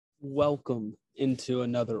Welcome into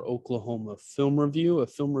another Oklahoma film review, a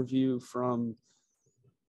film review from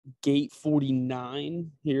Gate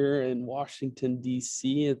 49 here in Washington,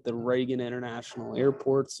 D.C. at the Reagan International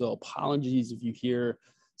Airport. So apologies if you hear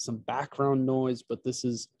some background noise, but this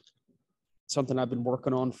is something I've been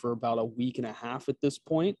working on for about a week and a half at this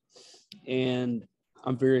point, and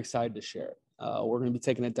I'm very excited to share it. We're going to be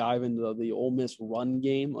taking a dive into the Ole Miss Run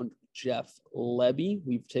Game under Jeff Lebby.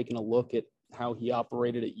 We've taken a look at how he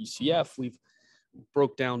operated at UCF. We've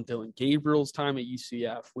broke down Dylan Gabriel's time at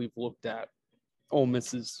UCF. We've looked at Ole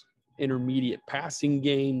Miss's intermediate passing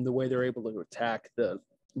game, the way they're able to attack the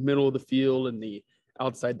middle of the field and the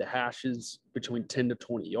outside the hashes between 10 to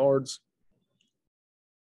 20 yards.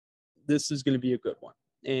 This is going to be a good one.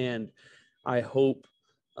 And I hope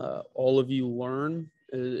all of you learn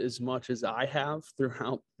as much as I have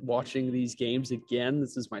throughout watching these games again.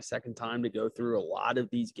 This is my second time to go through a lot of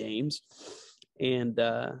these games. And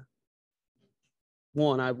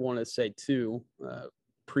one, I want to say too,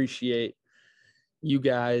 appreciate you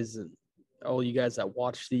guys and all you guys that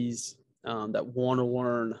watch these, that want to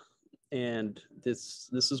learn. And this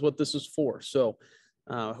is what this is for. So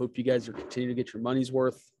I hope you guys are continuing to get your money's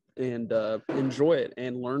worth and enjoy it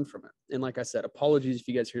and learn from it. And like I said, apologies if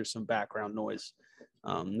you guys hear some background noise.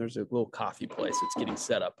 There's a little coffee place that's getting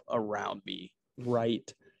set up around me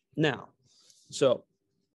right now. So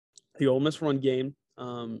the Ole Miss Run Game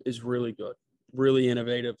is really good, really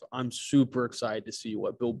innovative. I'm super excited to see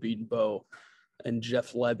what Bill Bedenbaugh and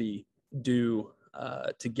Jeff Lebby do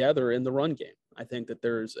together in the run game. I think that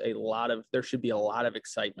there should be a lot of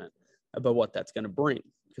excitement about what that's going to bring,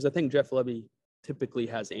 because I think Jeff Lebby typically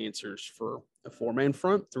has answers for a 4-man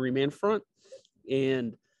front, 3-man front,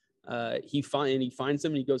 and he finds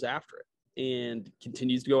them and he goes after it and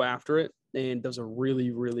continues to go after it and does a really,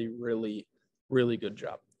 really, really, really good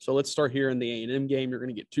job. So let's start here in the A&M game. You're going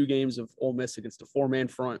to get 2 games of Ole Miss against a 4-man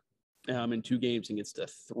front, and 2 games against a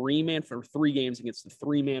 3-man for 3 games against the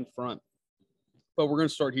 3-man front. But we're going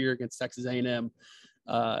to start here against Texas A&M,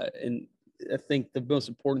 and I think the most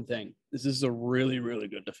important thing is this is a really, really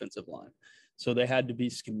good defensive line. So they had to be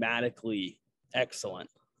schematically excellent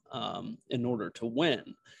in order to win.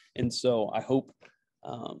 And so I hope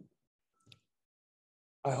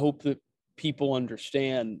that people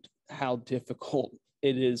understand how difficult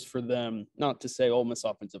it is for them, not to say Ole Miss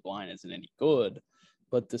offensive line isn't any good,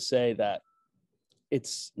 but to say that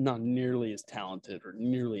it's not nearly as talented or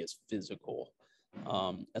nearly as physical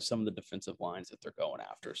as some of the defensive lines that they're going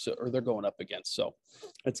after, or they're going up against. So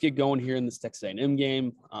let's get going here in this Texas A&M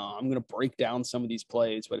game. I'm going to break down some of these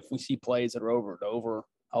plays, but if we see plays that are over and over,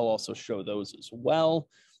 I'll also show those as well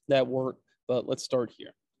that work. But let's start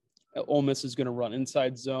here. Ole Miss is going to run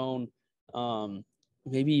inside zone.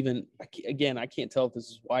 Maybe even, again, I can't tell if this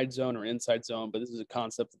is wide zone or inside zone, but this is a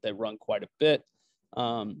concept that they run quite a bit.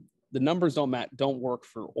 The numbers don't work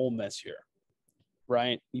for Ole Miss here,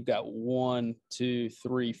 right? You've got 1, 2,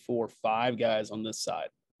 3, 4, 5 guys on this side.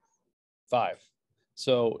 5.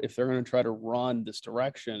 So if they're going to try to run this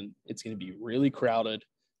direction, it's going to be really crowded.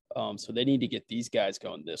 So they need to get these guys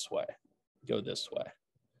going this way, go this way,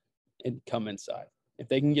 and come inside. If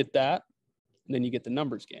they can get that, then you get the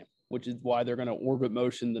numbers game, which is why they're going to orbit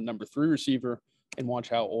motion the number 3 receiver and watch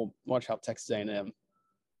how Texas A&M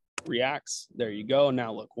reacts. There you go.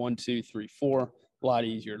 Now look, 1, 2, 3, 4, a lot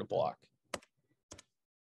easier to block.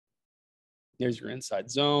 There's your inside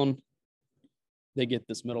zone. They get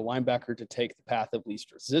this middle linebacker to take the path of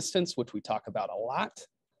least resistance, which we talk about a lot.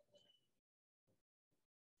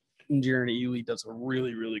 And Jeremy Ely does a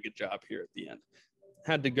really, really good job here at the end.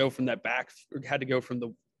 Had to go from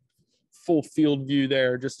the full field view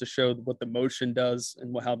there just to show what the motion does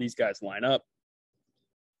and how these guys line up.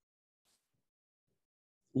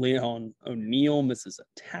 Leon O'Neal misses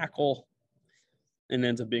a tackle and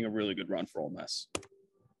ends up being a really good run for Ole Miss.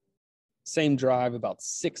 Same drive about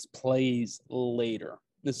 6 plays later.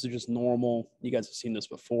 This is just normal. You guys have seen this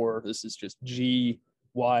before. This is just G,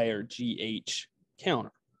 Y, or GH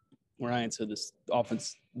counter, right? So this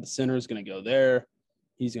offense, the center is going to go there.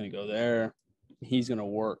 He's going to go there. He's going to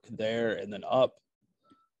work there and then up.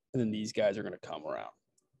 And then these guys are going to come around.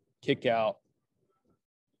 Kick out.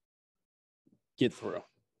 Get through.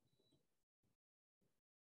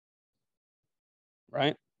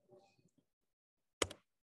 Right?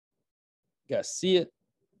 You guys see it.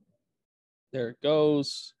 There it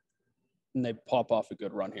goes. And they pop off a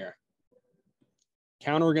good run here.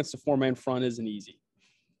 Counter against the 4-man front isn't easy.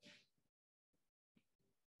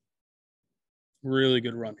 Really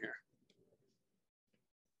good run here.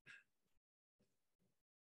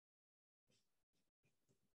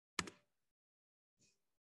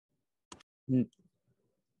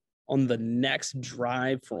 On the next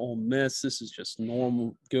drive for Ole Miss, this is just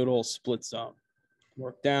normal, good old split zone.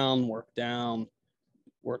 Work down, work down,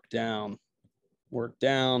 work down, work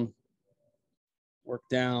down, work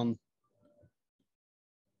down.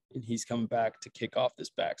 And he's coming back to kick off this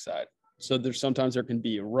backside. So there's sometimes there can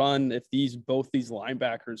be a run if both these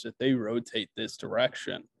linebackers, if they rotate this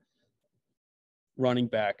direction, running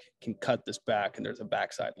back can cut this back and there's a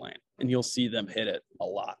backside lane. And you'll see them hit it a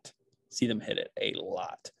lot.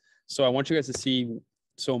 So I want you guys to see,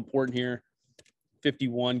 so important here,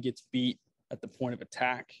 51 gets beat at the point of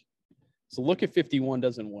attack. So look if 51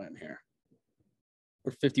 doesn't win here.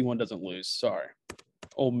 Or 51 doesn't lose, sorry.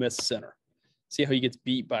 Ole Miss center. See how he gets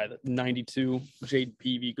beat by the 92, Jaden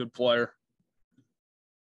Peavy, good player.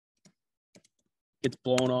 Gets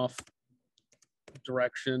blown off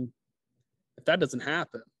direction. If that doesn't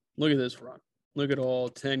happen, look at this run. Look at all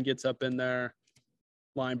 10 gets up in there.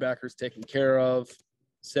 Linebackers taken care of.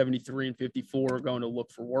 73 and 54 are going to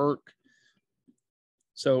look for work.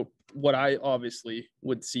 So what I obviously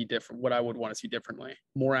would see different, what I would want to see differently,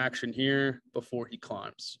 more action here before he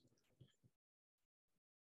climbs.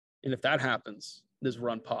 And if that happens, this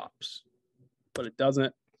run pops, but it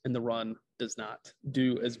doesn't, and the run does not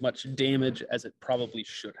do as much damage as it probably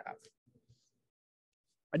should have.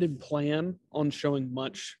 I didn't plan on showing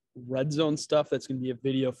much red zone stuff. That's going to be a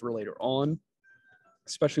video for later on,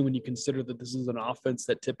 especially when you consider that this is an offense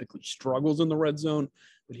that typically struggles in the red zone.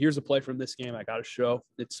 But here's a play from this game I got to show.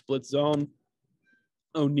 It's split zone.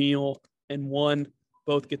 O'Neal and one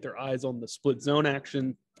both get their eyes on the split zone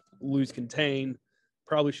action, lose contain.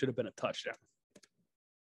 Probably should have been a touchdown. If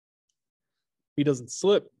he doesn't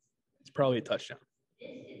slip, it's probably a touchdown.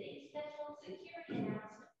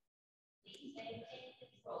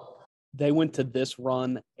 They went to this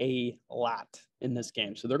run a lot in this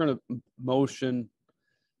game. So they're going to motion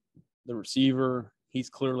the receiver. He's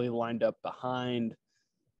clearly lined up behind.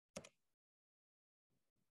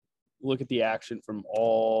 Look at the action from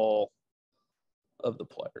all of the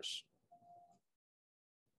players.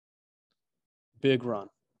 Big run,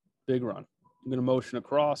 big run. I'm going to motion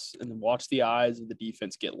across and then watch the eyes of the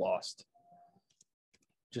defense get lost.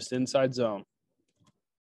 Just inside zone.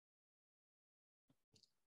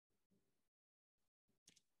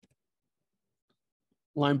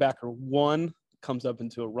 Linebacker 1 comes up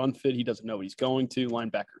into a run fit. He doesn't know what he's going to.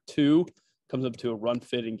 Linebacker 2 comes up to a run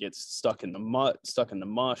fit and gets stuck in the mud, stuck in the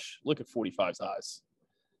mush. Look at 45's eyes.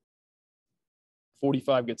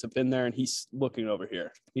 45 gets up in there and he's looking over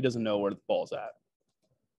here. He doesn't know where the ball's at.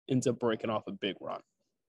 Ends up breaking off a big run.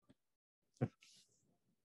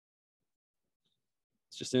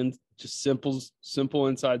 It's just simple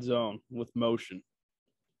inside zone with motion.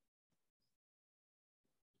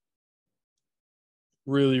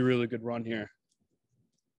 Really, really good run here.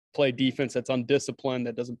 Play defense that's undisciplined,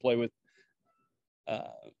 that doesn't play with,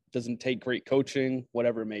 doesn't take great coaching,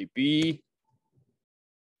 whatever it may be.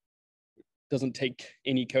 Doesn't take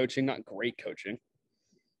any coaching, not great coaching.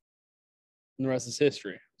 And the rest is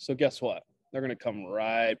history. So guess what? They're going to come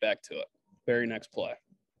right back to it. Very next play.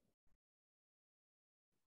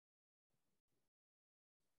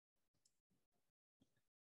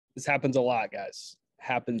 This happens a lot, guys.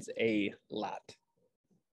 Happens a lot.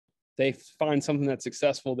 They find something that's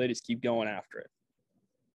successful, they just keep going after it.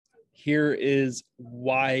 Here is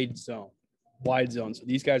wide zone. Wide zone. So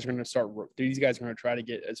these guys are going to try to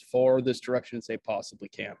get as far this direction as they possibly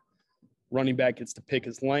can. Running back gets to pick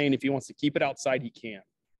his lane. If he wants to keep it outside, he can.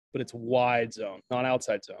 But it's wide zone, not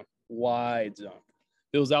outside zone. Wide zone.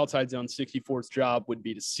 If it was outside zone, 64's job would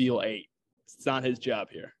be to seal 8. It's not his job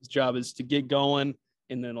here. His job is to get going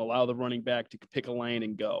and then allow the running back to pick a lane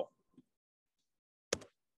and go.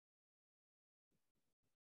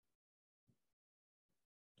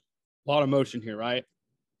 A lot of motion here, right?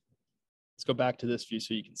 Let's go back to this view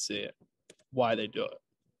so you can see it, why they do it.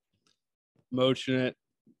 Motion it,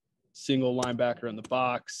 single linebacker in the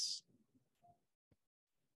box.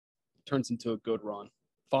 Turns into a good run.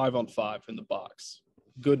 5-on-5 in the box.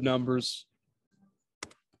 Good numbers.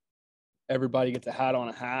 Everybody gets a hat on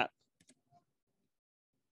a hat.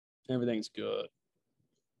 Everything's good.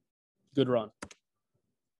 Good run.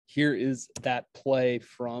 Here is that play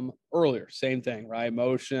from earlier. Same thing, right?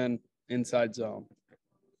 Motion, inside zone.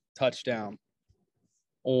 Touchdown.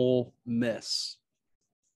 Ole Miss.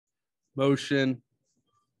 Motion.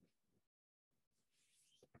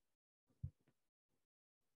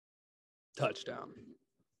 Touchdown.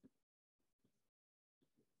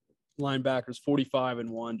 Linebackers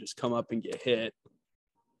 45-1 just come up and get hit.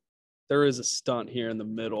 There is a stunt here in the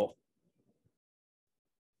middle.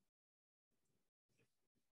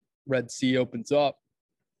 Red Sea opens up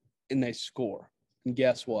and they score. And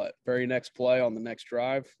guess what? Very next play on the next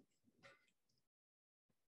drive.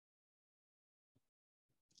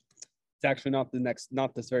 It's actually not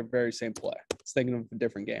this very same play. It's thinking of a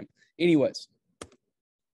different game. Anyways,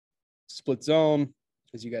 split zone,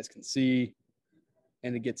 as you guys can see,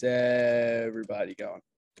 and it gets everybody going.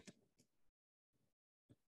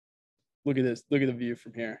 Look at this. Look at the view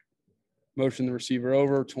from here. Motion the receiver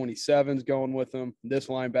over. 27's going with him. This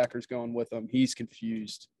linebacker's going with him. He's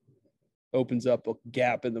confused. Opens up a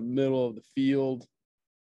gap in the middle of the field.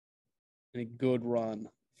 And a good run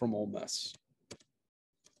from Ole Miss.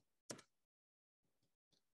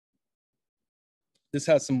 This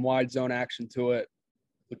has some wide zone action to it,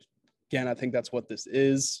 which, again, I think that's what this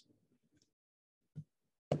is.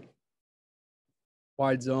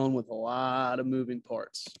 Wide zone with a lot of moving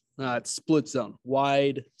parts. It's split zone,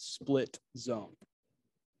 wide split zone.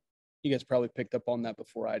 You guys probably picked up on that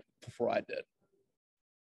before I did.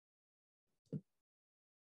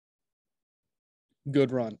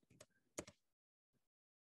 Good run.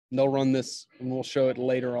 And they'll run this, and we'll show it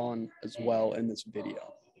later on as well in this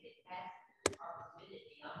video.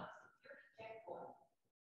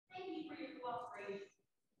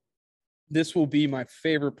 This will be my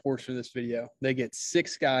favorite portion of this video. They get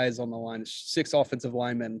 6 guys on the line, 6 offensive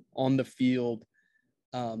linemen on the field.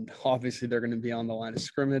 Obviously, they're going to be on the line of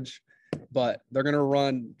scrimmage, but they're going to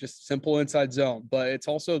run just simple inside zone. But it's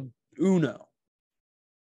also Uno.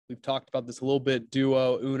 We've talked about this a little bit,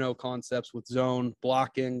 duo, Uno concepts with zone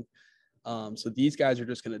blocking. So these guys are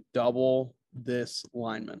just going to double this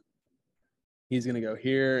lineman. He's going to go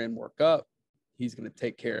here and work up. He's going to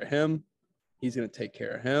take care of him. He's going to take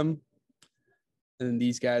care of him. And then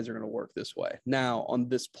these guys are going to work this way. Now, on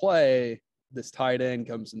this play, this tight end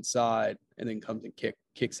comes inside and then comes and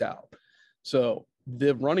kicks out. So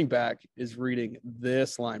the running back is reading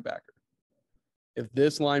this linebacker. If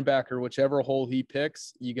this linebacker, whichever hole he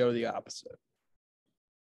picks, you go the opposite.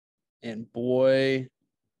 And boy,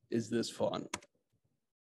 is this fun.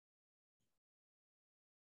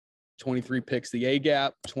 23 picks the A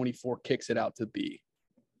gap, 24 kicks it out to B.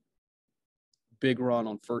 Big run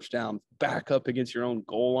on first down, back up against your own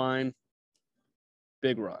goal line.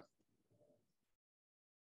 Big run.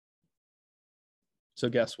 So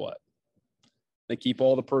guess what? They keep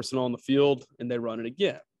all the personnel on the field and they run it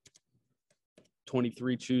again.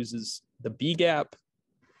 23 chooses the B gap.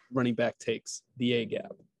 Running back takes the A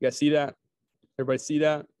gap. You guys see that? Everybody see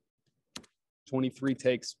that? 23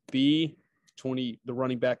 takes B. The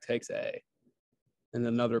running back takes A. And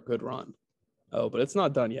another good run. Oh, but it's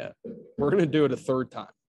not done yet. We're going to do it a third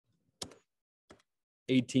time.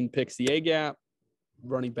 18 picks the A gap.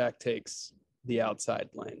 Running back takes the outside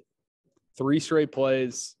lane. 3 straight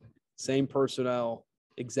plays, same personnel,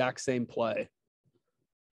 exact same play.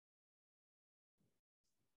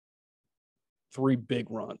 3 big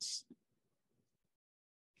runs.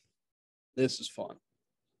 This is fun.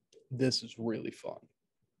 This is really fun.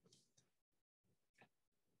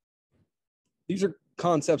 These are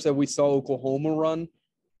concepts that we saw Oklahoma run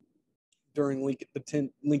during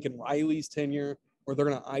Lincoln Riley's tenure, where they're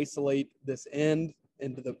going to isolate this end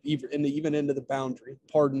even into the boundary.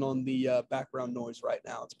 Pardon on the background noise right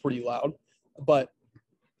now; it's pretty loud. But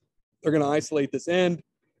they're going to isolate this end,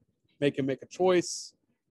 make him make a choice.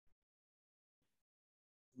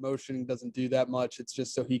 Motion doesn't do that much. It's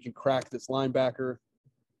just so he can crack this linebacker.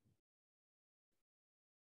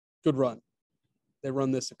 Good run. They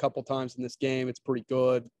run this a couple times in this game. It's pretty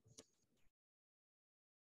good.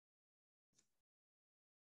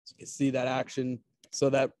 So you can see that action.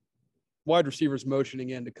 So that wide receiver's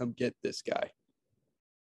motioning in to come get this guy.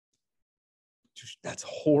 That's a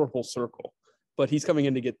horrible circle, but he's coming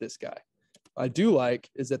in to get this guy. I do like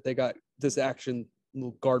is that they got this action,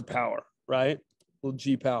 little guard power, right? Little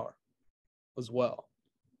G power as well.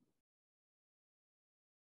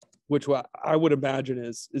 Which what I would imagine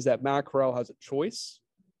is that Matt Corral has a choice,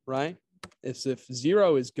 right? If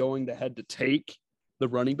Zero is going to head to take the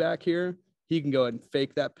running back here, he can go ahead and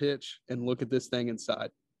fake that pitch and look at this thing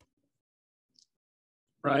inside,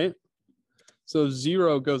 right? So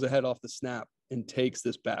Zero goes ahead off the snap and takes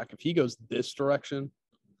this back. If he goes this direction,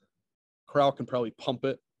 Corral can probably pump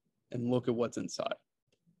it and look at what's inside.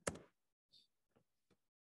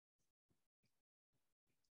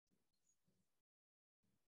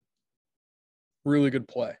 Really good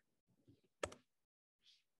play.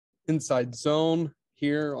 Inside zone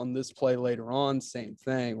here on this play later on, same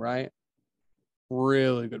thing, right?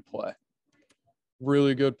 Really good play.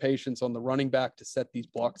 Really good patience on the running back to set these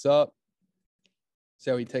blocks up. See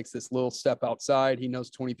how he takes this little step outside. He knows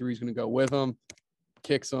 23 is going to go with him.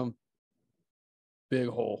 Kicks him. Big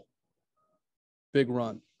hole. Big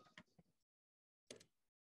run.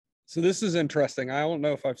 So this is interesting. I don't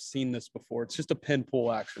know if I've seen this before. It's just a pin pull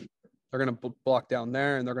action. They're going to block down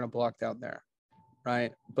there and they're going to block down there,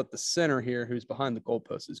 right? But the center here, who's behind the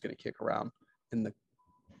goalpost, is going to kick around, and the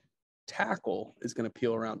tackle is going to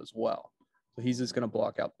peel around as well. So he's just going to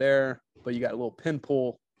block out there, but you got a little pin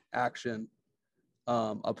pull action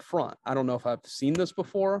up front. I don't know if I've seen this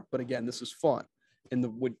before, but again, this is fun. And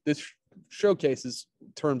this showcases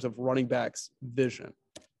terms of running back's vision.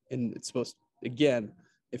 And it's supposed to, again,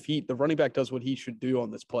 if the running back does what he should do on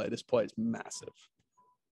this play is massive.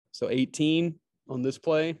 So 18 on this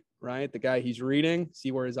play, right? The guy he's reading,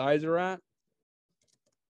 see where his eyes are at.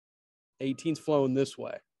 18's flowing this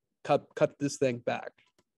way. Cut this thing back.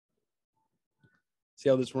 See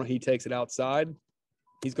how this run, he takes it outside?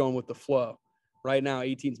 He's going with the flow. Right now,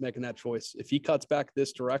 18's making that choice. If he cuts back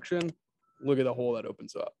this direction, look at the hole that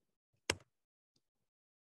opens up.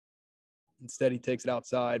 Instead, he takes it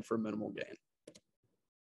outside for a minimal gain.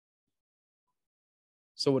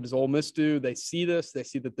 So what does Ole Miss do? They see this. They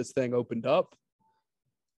see that this thing opened up.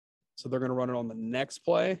 So they're going to run it on the next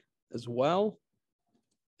play as well.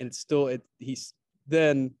 And it's still, he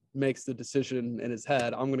then makes the decision in his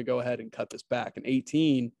head, I'm going to go ahead and cut this back. And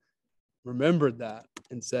 18 remembered that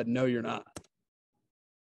and said, no, you're not.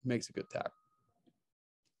 Makes a good tackle.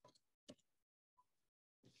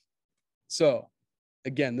 So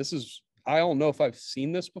again, I don't know if I've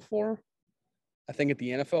seen this before. I think at the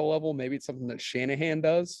NFL level, maybe it's something that Shanahan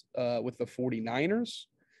does with the 49ers,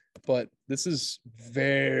 but this is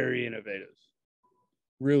very innovative,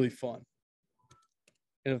 really fun.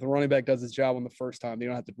 And if the running back does his job on the first time, they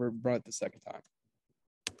don't have to run it the second time.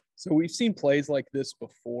 So we've seen plays like this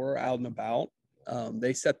before out and about.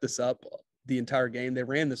 They set this up the entire game. They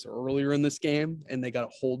ran this earlier in this game, and they got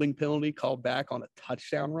a holding penalty called back on a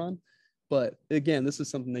touchdown run. But again, this is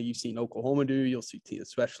something that you've seen Oklahoma do. You'll see teams,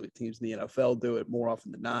 especially teams in the NFL, do it more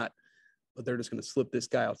often than not. But they're just going to slip this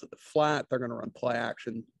guy out to the flat. They're going to run play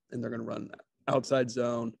action, and they're going to run outside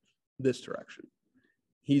zone this direction.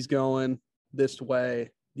 He's going this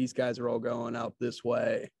way. These guys are all going out this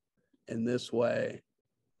way and this way.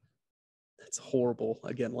 That's a horrible,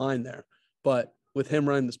 again, line there. But with him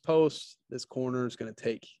running this post, this corner is going to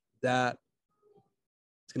take that.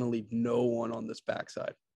 It's going to leave no one on this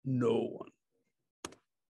backside. No one.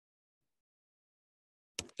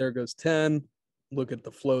 There goes 10. Look at the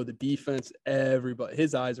flow of the defense. Everybody,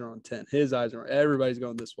 his eyes are on 10. Everybody's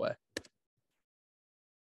going this way.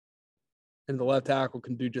 And the left tackle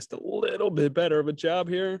can do just a little bit better of a job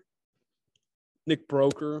here. Nick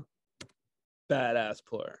Broker, badass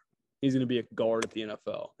player. He's going to be a guard at the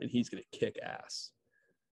NFL, and he's going to kick ass.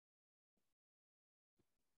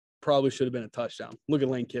 Probably should have been a touchdown. Look at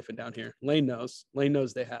Lane Kiffin down here. Lane knows. Lane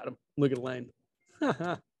knows they had him. Look at Lane.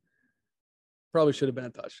 Probably should have been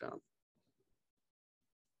a touchdown.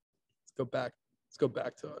 Let's go back. Let's go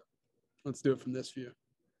back to it. Let's do it from this view.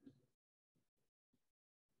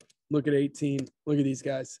 Look at 18. Look at these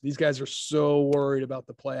guys. These guys are so worried about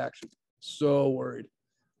the play action. So worried.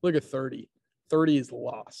 Look at 30. 30 is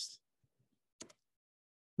lost.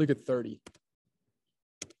 Look at 30.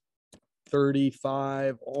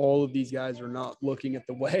 35. All of these guys are not looking at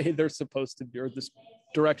the way they're supposed to be, or this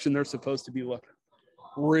direction they're supposed to be looking.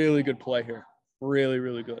 Really good play here. Really,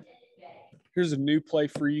 really good. Here's a new play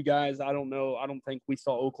for you guys. I don't know. I don't think we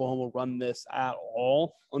saw Oklahoma run this at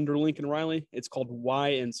all under Lincoln Riley. It's called Y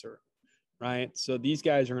insert, right? So these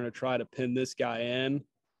guys are going to try to pin this guy in.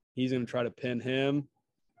 He's going to try to pin him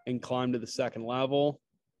and climb to the second level.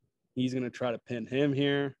 He's going to try to pin him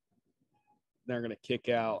here. They're going to kick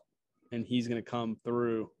out, and he's going to come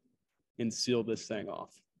through and seal this thing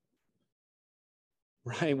off.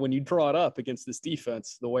 Right? When you draw it up against this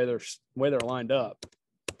defense, the way they're lined up,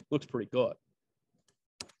 looks pretty good.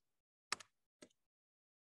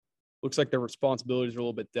 Looks like their responsibilities are a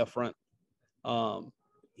little bit different.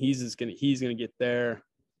 He's gonna get there.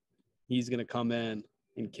 He's gonna come in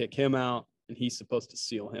and kick him out, and he's supposed to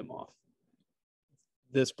seal him off.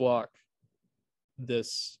 This block,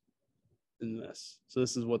 this, and this. So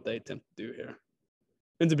this is what they attempt to do here.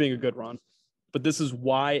 Ends up being a good run, but this is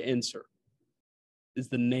Y insert is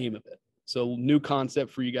the name of it. So new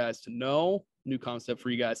concept for you guys to know. New concept for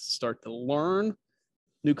you guys to start to learn.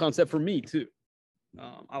 New concept for me, too.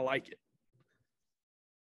 I like it.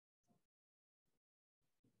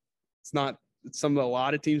 It's a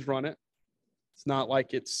lot of teams run it. It's not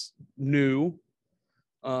like it's new.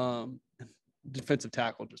 Defensive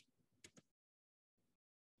tackle just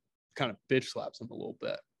kind of bitch slaps him a little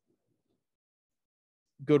bit.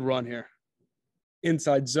 Good run here.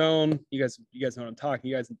 Inside zone. You guys know what I'm talking.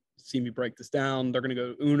 You guys see me break this down. They're going to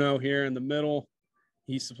go Uno here in the middle.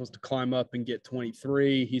 He's supposed to climb up and get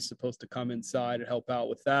 23. He's supposed to come inside and help out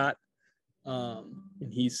with that.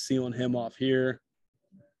 And he's sealing him off here.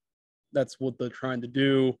 That's what they're trying to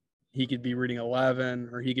do. He could be reading 11,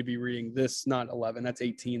 or he could be reading this, not 11. That's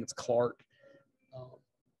 18. That's Clark.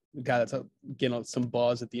 The guy that's getting some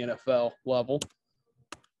buzz at the NFL level.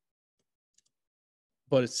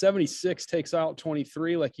 But if 76 takes out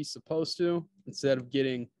 23 like he's supposed to, instead of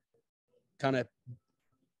getting kind of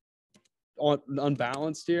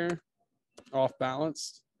unbalanced here, off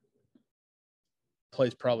balanced,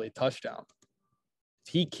 plays probably a touchdown.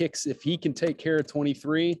 If he can take care of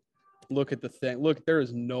 23, look at the thing. Look, there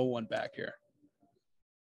is no one back here.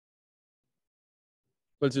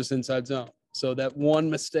 But it's just inside zone. So that one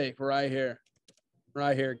mistake right here,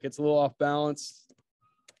 gets a little off balance,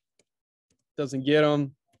 doesn't get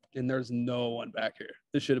him, and there's no one back here.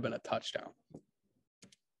 This should have been a touchdown.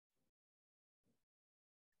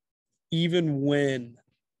 Even when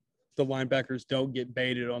the linebackers don't get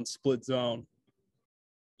baited on split zone,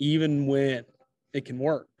 even when it can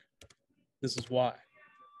work, this is why.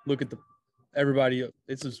 Look at everybody.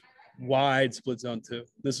 This is wide split zone too.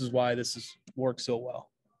 This is why this works so well.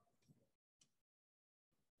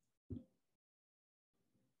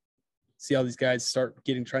 See how these guys start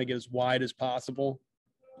trying to get as wide as possible.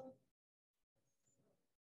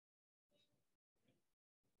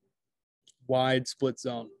 Wide split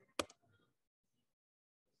zone.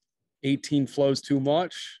 18 flows too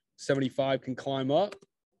much. 75 can climb up.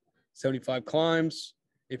 75 climbs.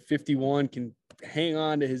 If 51 can hang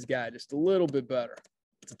on to his guy just a little bit better,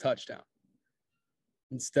 it's a touchdown.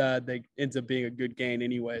 Instead, they ends up being a good gain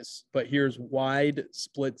anyways. But here's wide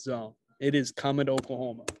split zone. It is coming to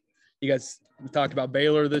Oklahoma. We talked about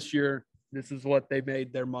Baylor this year. This is what they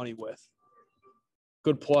made their money with.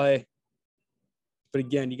 Good play. But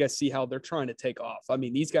again, you guys see how they're trying to take off. I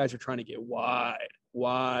mean, these guys are trying to get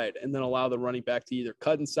wide, and then allow the running back to either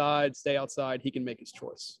cut inside, stay outside. He can make his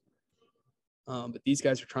choice. But these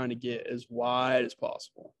guys are trying to get as wide as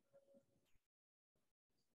possible.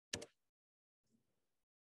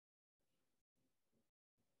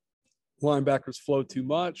 Linebackers flow too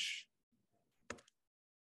much.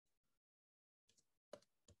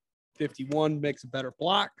 51 makes a better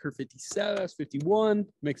block, or 57, 51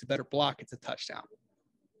 makes a better block. It's a touchdown.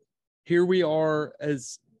 Here we are,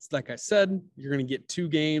 as like I said, you're going to get 2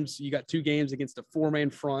 games. You got 2 games against a 4-man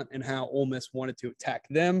front and how Ole Miss wanted to attack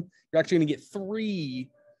them. You're actually going to get 3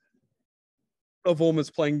 of Ole Miss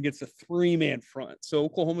playing against a 3-man front. So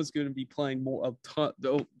Oklahoma's going to be playing more of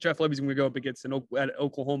Jeff Lebby's going to go up against at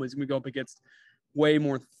Oklahoma. He's going to go up against way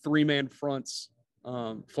more 3-man fronts,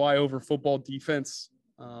 flyover football defense.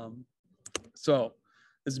 So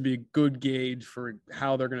this would be a good gauge for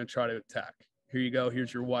how they're going to try to attack. Here you go.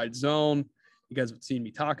 Here's your wide zone. You guys have seen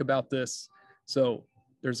me talk about this. So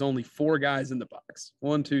there's only 4 guys in the box.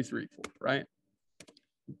 1, 2, 3, 4, right?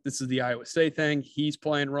 This is the Iowa State thing. He's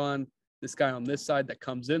playing run. This guy on this side that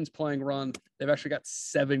comes in is playing run. They've actually got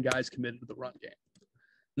 7 guys committed to the run game.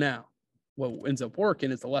 Now, what ends up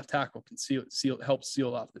working is the left tackle can help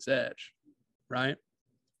seal off this edge, right?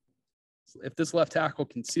 If this left tackle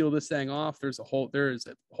can seal this thing off, there is a hole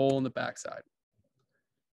in the backside.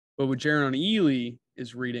 But what Jaron Ely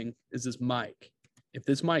is reading is this Mike. If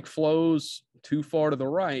this Mike flows too far to the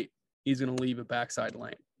right, he's going to leave a backside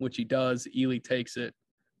lane, which he does. Ely takes it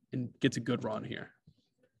and gets a good run here.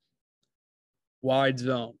 Wide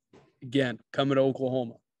zone. Again, coming to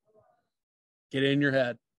Oklahoma. Get it in your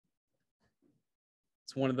head.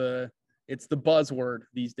 It's the buzzword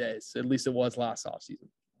these days. At least it was last offseason.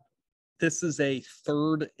 This is a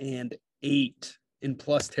 3rd and 8 in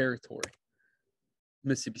plus territory.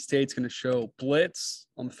 Mississippi State's going to show blitz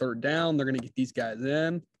on 3rd down. They're going to get these guys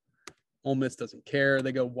in. Ole Miss doesn't care.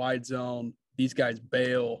 They go wide zone. These guys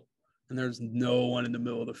bail, and there's no one in the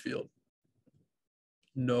middle of the field.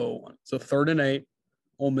 No one. So 3rd and 8,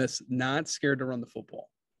 Ole Miss not scared to run the football.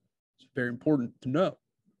 It's very important to know.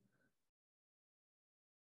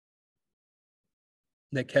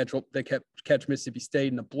 They catch Mississippi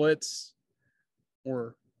State in a blitz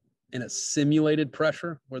or in a simulated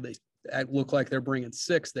pressure where they look like they're bringing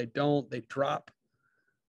 6. They don't. They drop.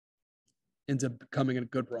 Ends up becoming a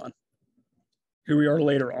good run. Here we are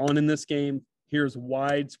later on in this game. Here's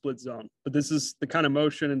wide split zone. But this is the kind of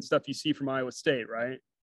motion and stuff you see from Iowa State, right?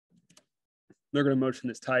 They're going to motion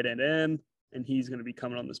this tight end in, and he's going to be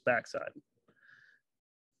coming on this backside.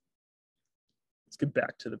 Let's get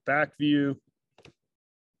back to the back view.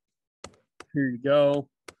 Here you go.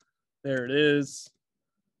 There it is.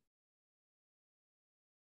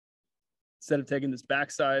 Instead of taking this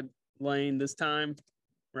backside lane this time,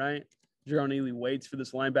 right? Jerron Ely waits for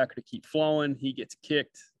this linebacker to keep flowing. He gets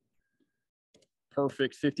kicked.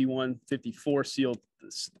 Perfect 51-54 sealed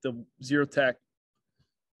the zero tech.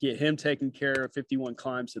 Get him taken care of. 51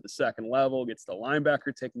 climbs to the second level, gets the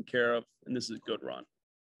linebacker taken care of, and this is a good run.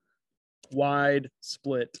 Wide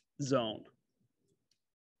split zone.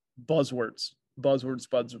 Buzzwords.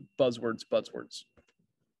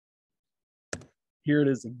 Here it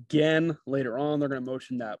is again. Later on, they're going to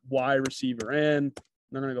motion that wide receiver in.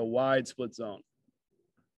 They're going to go wide split zone.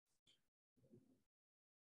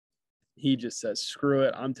 He just says, screw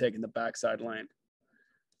it. I'm taking the backside lane.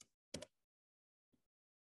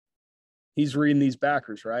 He's reading these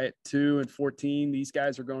backers, right? 2 and 14. These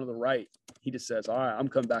guys are going to the right. He just says, all right, I'm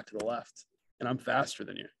coming back to the left, and I'm faster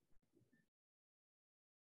than you.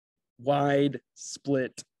 Wide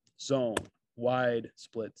split zone. Wide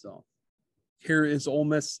split zone. Here is Ole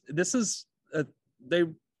Miss. This is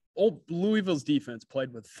Louisville's defense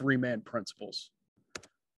played with 3-man principles.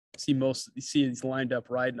 You see he's lined up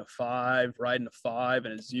riding a 5, riding a 5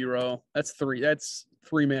 and a 0. That's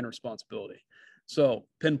 3-man responsibility. So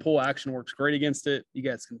pin pull action works great against it. You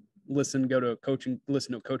guys can listen to a coaching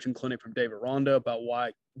clinic from David Ronda about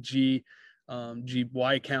why GY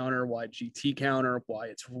counter, why GT counter, why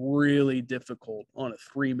it's really difficult on a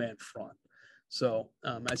 3-man front. So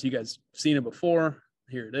as you guys seen it before,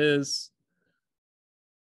 here it is.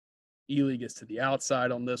 Ely gets to the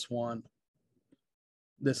outside on this one.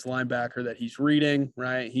 This linebacker that he's reading,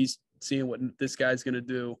 right? He's seeing what this guy's going to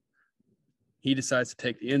do. He decides to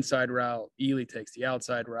take the inside route. Ely takes the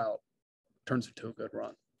outside route. Turns into a good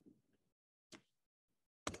run.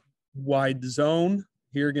 Wide zone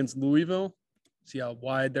here against Louisville. See how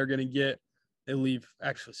wide they're going to get. They leave,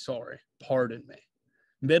 pardon me.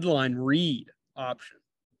 Midline read option.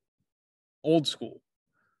 Old school.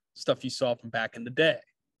 Stuff you saw from back in the day.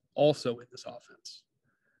 Also in this offense.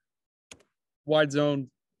 Wide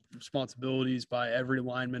zone responsibilities by every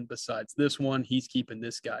lineman besides this one. He's keeping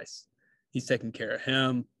this guy. He's taking care of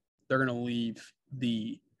him. They're going to leave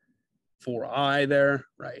the 4-eye there,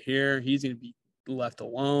 right here. He's going to be left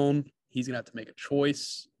alone. He's going to have to make a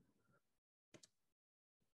choice.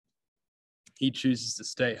 He chooses to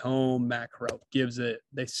stay home. Matt Corral gives it.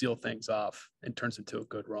 They seal things off and turns into a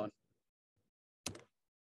good run.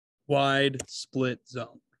 Wide split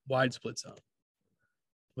zone. Wide split zone.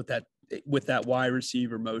 With that wide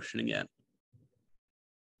receiver motion again.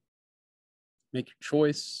 Make your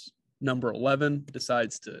choice. Number 11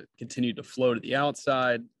 decides to continue to flow to the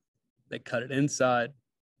outside. They cut it inside.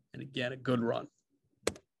 And again, a good run.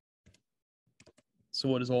 So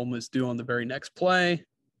what does Ole Miss do on the very next play?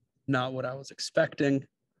 Not what I was expecting.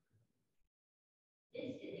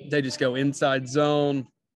 They just go inside zone.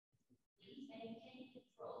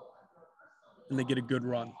 And they get a good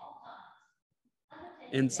run.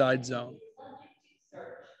 Inside zone.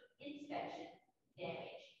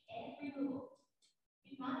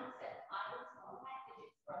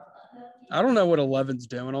 I don't know what 11's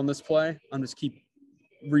doing on this play. I'm just keep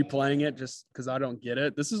replaying it just because I don't get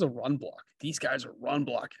it. This is a run block. These guys are run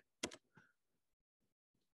blocking.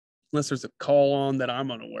 Unless there's a call on that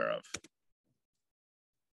I'm unaware of.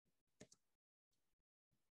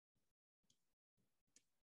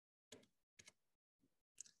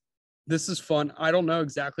 This is fun. I don't know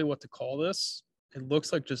exactly what to call this. It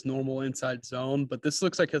looks like just normal inside zone, but this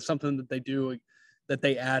looks like it's something that they do that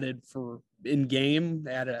they added for in-game.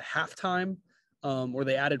 They added a halftime, or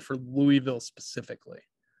they added for Louisville specifically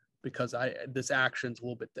because this action's a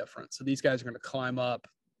little bit different. So these guys are going to climb up,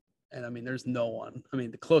 and I mean, there's no one. I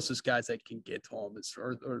mean, the closest guys they can get to them is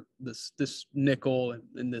or this nickel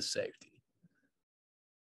and this safety.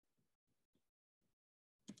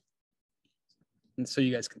 And so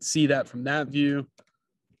you guys can see that from that view.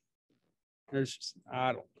 There's just,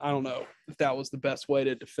 I don't know if that was the best way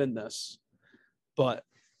to defend this, but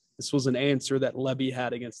this was an answer that Lebby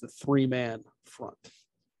had against the 3-man front.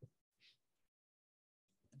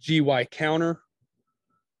 GY counter,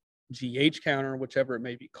 GH counter, whichever it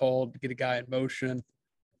may be called, to get a guy in motion.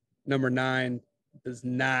 Number 9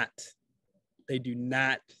 they do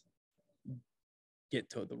not get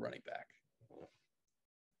to the running back.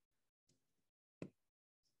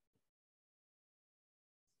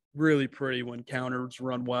 Really pretty when counters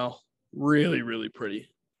run well. Really, really pretty.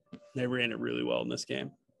 They ran it really well in this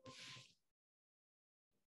game.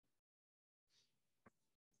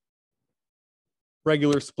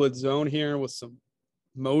 Regular split zone here with some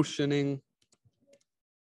motioning.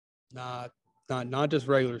 Not just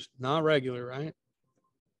regular, not regular, right?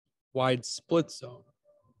 Wide split zone.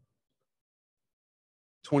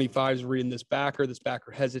 25 is reading this backer. This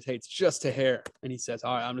backer hesitates just a hair, and he says,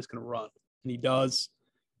 all right, I'm just going to run. And he does.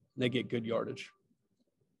 They get good yardage.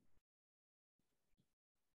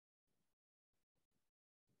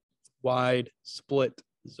 Wide split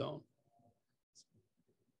zone.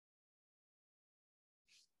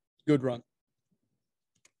 Good run.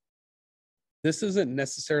 This isn't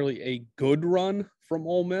necessarily a good run from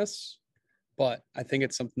Ole Miss, but I think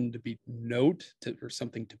it's something to be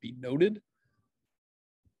something to be noted.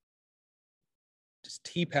 Just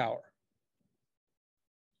T power.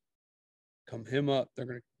 Come him up. They're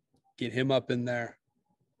going to get him up in there.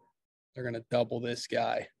 They're going to double this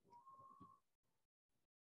guy.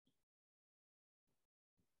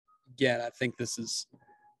 Again, I think this is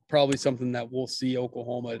probably something that we'll see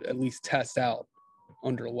Oklahoma at least test out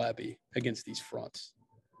under Lebby against these fronts.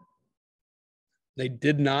 They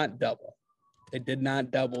did not double. They did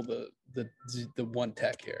not double the one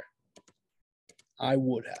tech here. I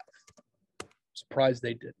would have. Surprised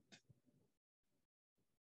they didn't.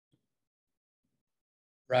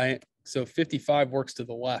 Right? So 55 works to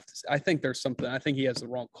the left. I think there's something. I think he has the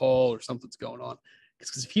wrong call or something's going on.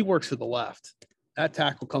 Because if he works to the left, that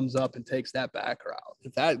tackle comes up and takes that back route.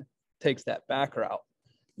 If that takes that back route,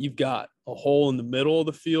 you've got a hole in the middle of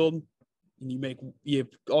the field, and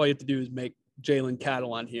all you have to do is make Jalen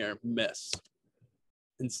Catalon here miss.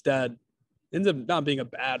 Instead, ends up not being a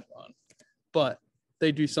bad run, but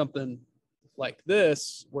they do something like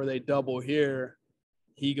this where they double here.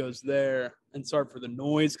 He goes there, and sorry for the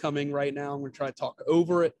noise coming right now. I'm going to try to talk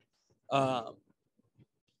over it.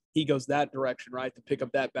 He goes that direction, right, to pick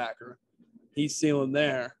up that backer. He's sealing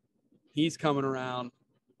there. He's coming around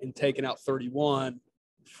and taking out 31.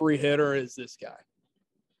 Free hitter is this guy.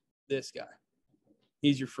 This guy.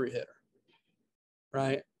 He's your free hitter,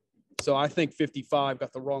 right? So I think 55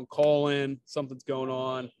 got the wrong call in. Something's going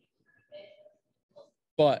on.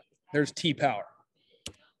 But there's T-power.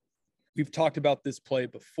 We've talked about this play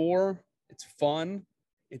before. It's fun.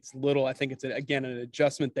 It's little. I think it's, again, an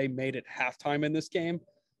adjustment they made at halftime in this game.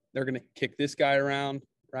 They're going to kick this guy around,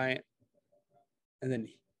 right? And then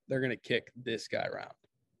they're going to kick this guy around.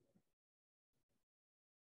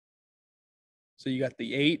 So you got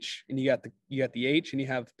the H and you got the H and you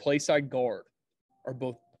have play side guard are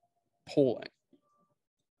both pulling.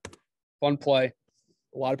 Fun play.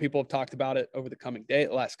 A lot of people have talked about it over the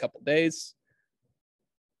last couple of days.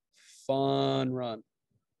 Fun run.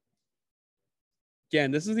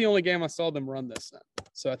 Again, this is the only game I saw them run this in.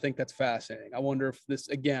 So I think that's fascinating. I wonder if this,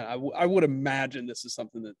 again, I would imagine this is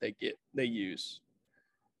something that they use.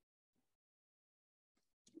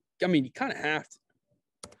 I mean, you kind of have to,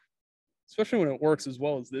 especially when it works as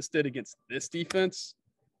well as this did against this defense.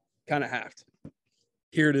 Kind of have to.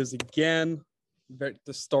 Here it is again,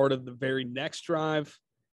 the start of the very next drive,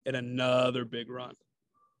 and another big run.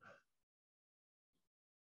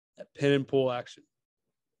 That pin and pull action.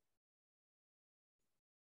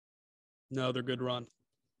 Another good run.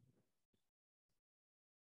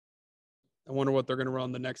 I wonder what they're going to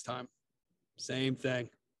run the next time. Same thing.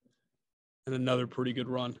 And another pretty good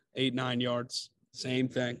run. 8-9 yards. Same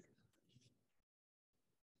thing.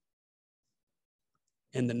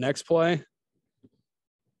 And the next play,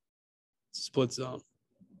 split zone.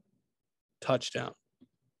 Touchdown.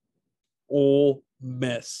 Ole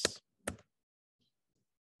Miss.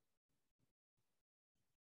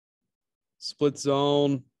 Split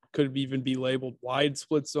zone. Could even be labeled wide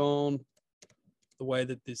split zone. The way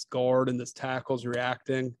that this guard and this tackle is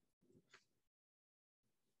reacting.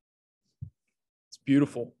 It's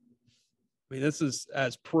beautiful. I mean, this is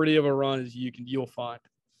as pretty of a run as you'll find.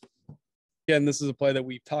 Again, this is a play that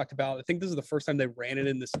we've talked about. I think this is the first time they ran it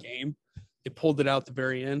in this game. They pulled it out at the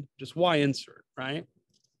very end. Just Y insert, right?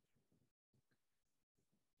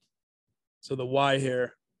 So the Y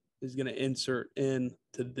here is going to insert into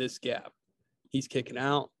this gap. He's kicking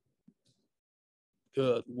out.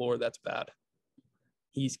 Good Lord, that's bad.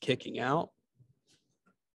 He's kicking out.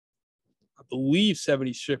 I believe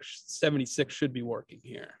 76 should be working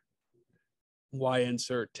here. Y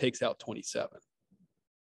insert takes out 27.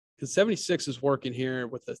 Because 76 is working here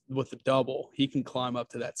with the double. He can climb up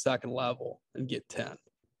to that second level and get 10.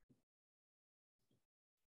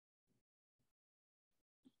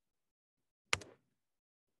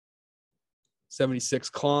 '76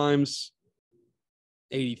 climbs,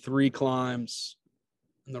 83 climbs,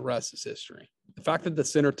 and the rest is history. The fact that the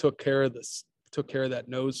center took care of that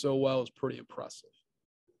nose so well is pretty impressive.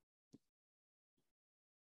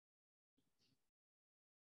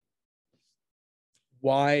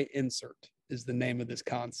 Y insert is the name of this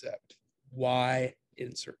concept. Y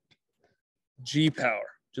insert. G power,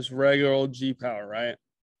 just regular old G power, right?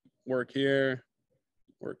 Work here,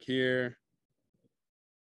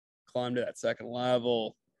 climb to that second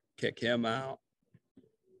level, kick him out.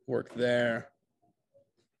 work there,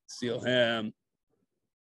 seal him,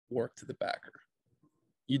 work to the backer.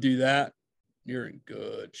 You do that, you're in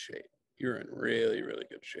good shape. You're in really, really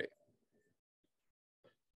good shape.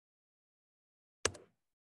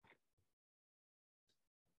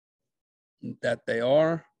 That they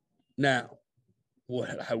are. Now,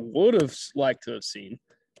 what I would have liked to have seen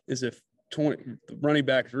is if the running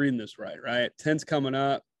back's reading this right? 10's coming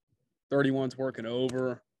up, 31's working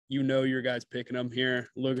over. You know your guy's picking them here.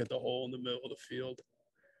 Look at the hole in the middle of the field.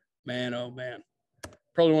 Man, oh, man.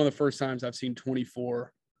 Probably one of the first times I've seen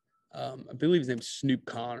 24. I believe his name's Snoop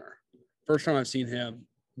Connor. First time I've seen him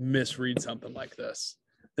misread something like this.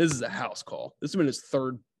 This is a house call. This has been his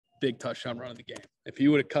third big touchdown run of the game. If he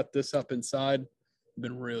would have cut this up inside, it'd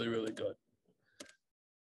been really, really good.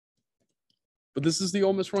 But this is the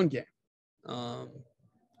Ole Miss Run Game.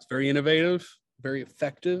 It's very innovative, very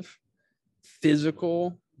effective,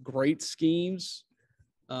 physical, great schemes.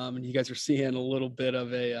 And you guys are seeing a little bit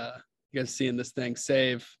of you guys seeing this thing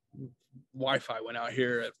save. Wi-Fi went out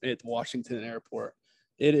here at Washington Airport.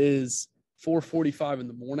 It is 4:45 in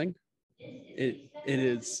the morning. It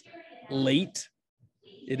is late.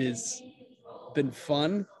 It has been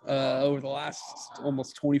fun over the last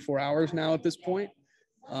almost 24 hours now at this point.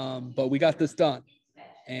 But we got this done.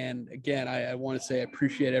 And again, I want to say I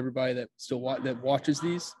appreciate everybody that that watches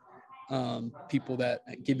these, people that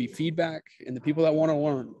give me feedback, and the people that want to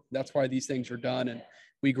learn. That's why these things are done, and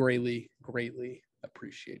we greatly, greatly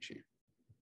appreciate you.